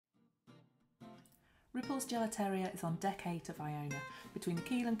Ripple's Gelateria is on deck 8 of Iona, between the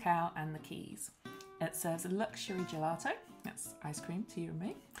Keel and Cow and the Quays. It serves a luxury gelato, that's ice cream to you and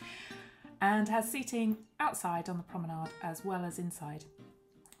me, and has seating outside on the promenade as well as inside.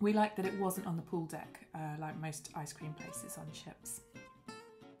 We liked that it wasn't on the pool deck, like most ice cream places on ships.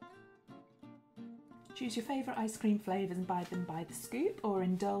 Choose your favourite ice cream flavours and buy them by the scoop, or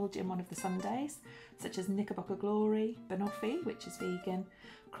indulge in one of the sundaes, such as Knickerbocker Glory, Banoffee, which is vegan,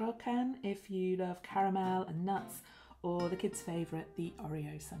 Croquant if you love caramel and nuts, or the kids' favourite, the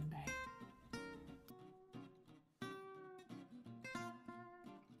Oreo sundae.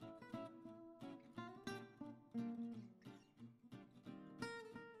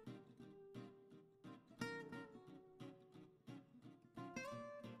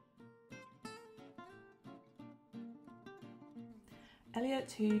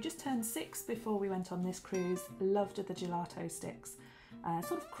 Elliot, who just turned 6 before we went on this cruise, loved the Gelato Stix,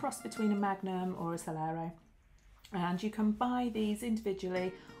 sort of cross between a Magnum or a Solero. And you can buy these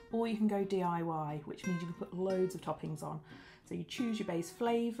individually, or you can go DIY, which means you can put loads of toppings on. So you choose your base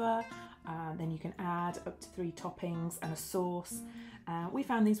flavour, then you can add up to 3 toppings and a sauce. We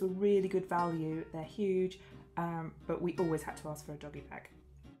found these were really good value. They're huge, but we always had to ask for a doggy bag.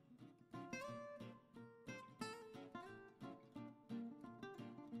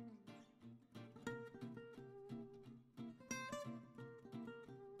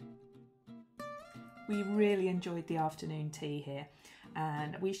 We really enjoyed the afternoon tea here,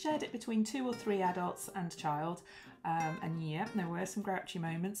 and we shared it between 2 or 3 adults and a child, and yeah, there were some grouchy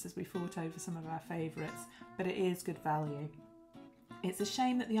moments as we fought over some of our favourites, but it is good value. It's a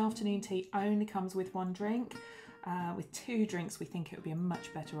shame that the afternoon tea only comes with 1 drink. With 2 drinks we think it would be a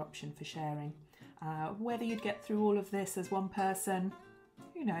much better option for sharing. Whether you'd get through all of this as one person,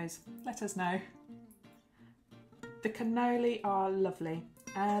 who knows, let us know. The cannoli are lovely,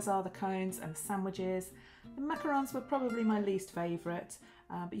 as are the cones and the sandwiches. The macarons were probably my least favourite,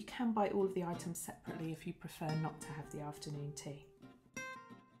 but you can buy all of the items separately if you prefer not to have the afternoon tea.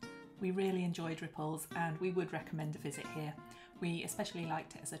 We really enjoyed Ripple's and we would recommend a visit here. We especially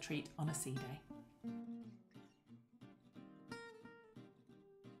liked it as a treat on a sea day.